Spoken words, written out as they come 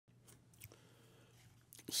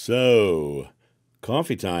So,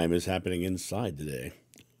 coffee time is happening inside today.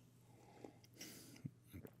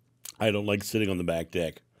 I don't like sitting on the back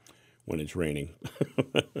deck when it's raining.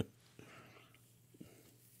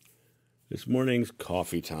 This morning's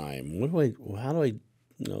coffee time. Let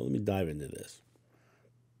me dive into this.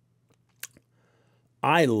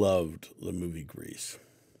 I loved the movie Grease.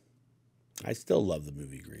 I still love the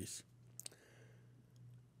movie Grease.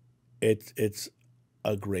 It's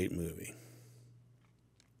a great movie.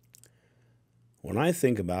 When I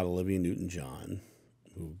think about Olivia Newton-John,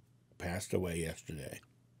 who passed away yesterday,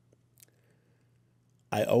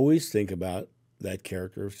 I always think about that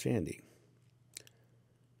character of Sandy.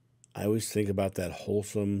 I always think about that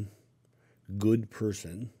wholesome, good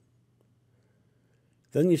person.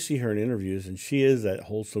 Then you see her in interviews, and she is that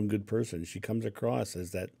wholesome, good person. She comes across as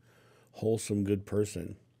that wholesome, good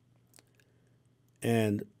person.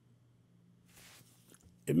 And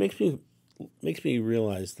it makes me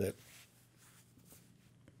realize that,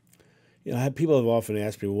 people have often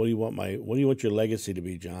asked me, what do you want your legacy to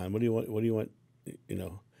be, John? What do you want,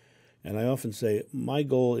 And I often say, my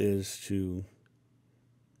goal is to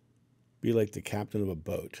be like the captain of a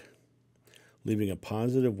boat, leaving a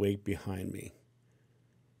positive wake behind me,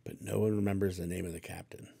 but no one remembers the name of the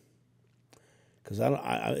captain. Because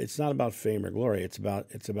it's not about fame or glory. It's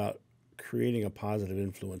about creating a positive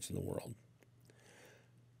influence in the world.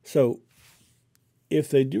 So, if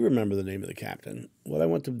they do remember the name of the captain, what I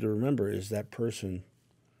want them to remember is that person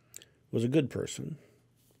was a good person.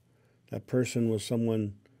 That person was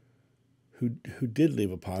someone who did leave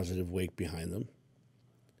a positive wake behind them.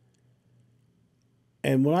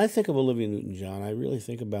 And when I think of Olivia Newton-John, I really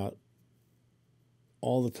think about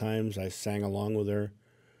all the times I sang along with her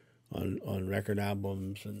on record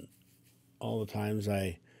albums, and all the times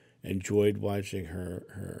I enjoyed watching her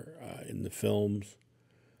in the films.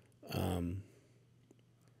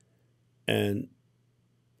 And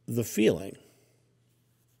the feeling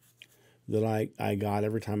that I got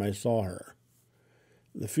every time I saw her,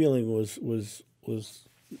 the feeling was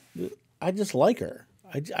I just like her.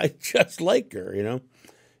 I just like her,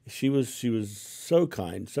 She was so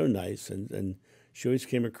kind, so nice, and she always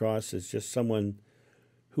came across as just someone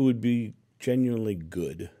who would be genuinely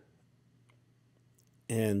good.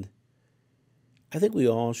 And I think we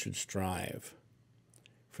all should strive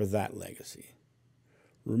for that legacy.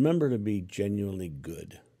 Remember to be genuinely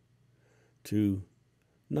good, to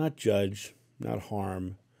not judge, not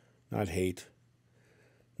harm, not hate,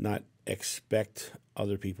 not expect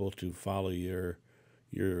other people to follow your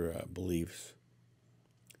beliefs.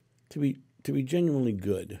 To be genuinely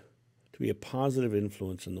good, to be a positive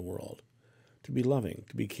influence in the world, to be loving,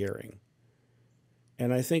 to be caring.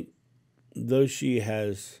 And I think though she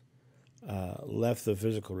has left the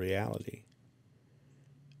physical reality,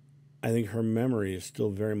 I think her memory is still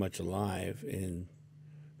very much alive in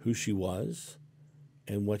who she was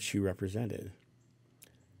and what she represented.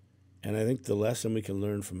 And I think the lesson we can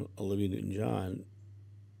learn from Olivia Newton-John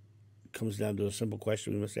comes down to a simple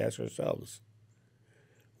question we must ask ourselves.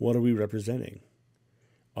 What are we representing?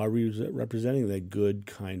 Are we representing that good,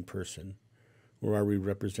 kind person? Or are we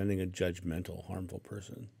representing a judgmental, harmful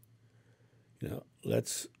person?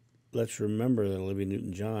 Let's remember that Olivia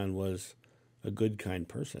Newton-John was a good, kind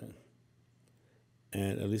person.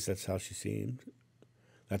 And at least that's how she seemed.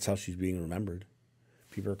 That's how she's being remembered.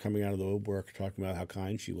 People are coming out of the woodwork talking about how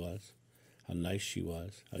kind she was, how nice she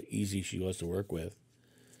was, how easy she was to work with.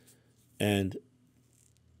 And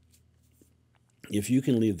if you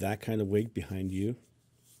can leave that kind of weight behind you,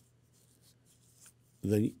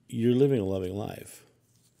 then you're living a loving life.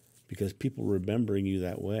 Because people remembering you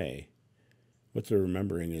that way, what they're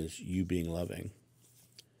remembering is you being loving.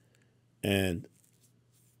 And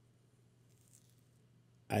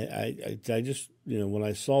I just, when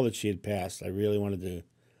I saw that she had passed, I really wanted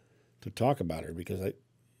to talk about her, because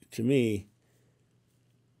to me,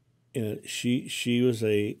 she was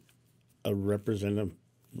a representative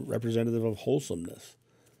of wholesomeness,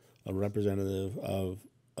 a representative of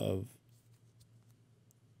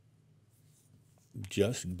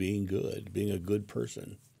just being good, being a good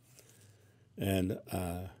person. And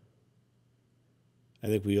I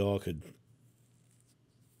think we all could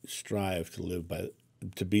strive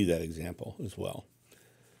to be that example as well.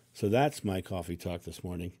 So that's my coffee talk this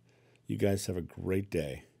morning. You guys have a great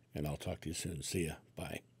day, and I'll talk to you soon. See ya.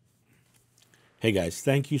 Bye. Hey guys,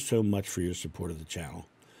 thank you so much for your support of the channel.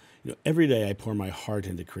 Every day I pour my heart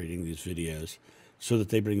into creating these videos so that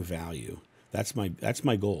they bring value. That's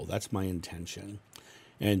my goal. That's my intention.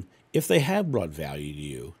 And if they have brought value to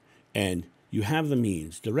you and you have the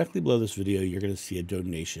means, directly below this video, you're going to see a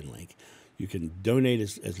donation link. You can donate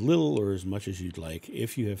as little or as much as you'd like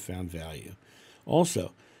if you have found value.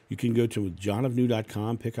 Also, you can go to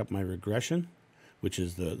johnofnew.com, pick up my regression, which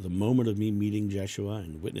is the moment of me meeting Jeshua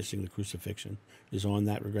and witnessing the crucifixion is on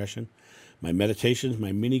that regression. My meditations,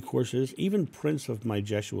 my mini courses, even prints of my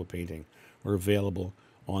Jeshua painting are available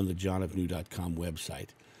on the johnofnew.com website.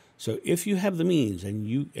 So if you have the means and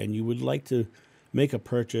you would like to make a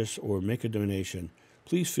purchase or make a donation,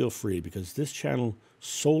 please feel free, because this channel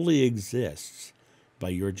solely exists by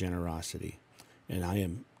your generosity. And I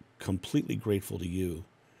am completely grateful to you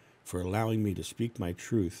for allowing me to speak my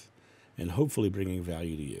truth and hopefully bringing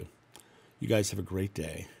value to you. You guys have a great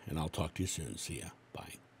day, and I'll talk to you soon. See ya.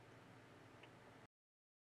 Bye.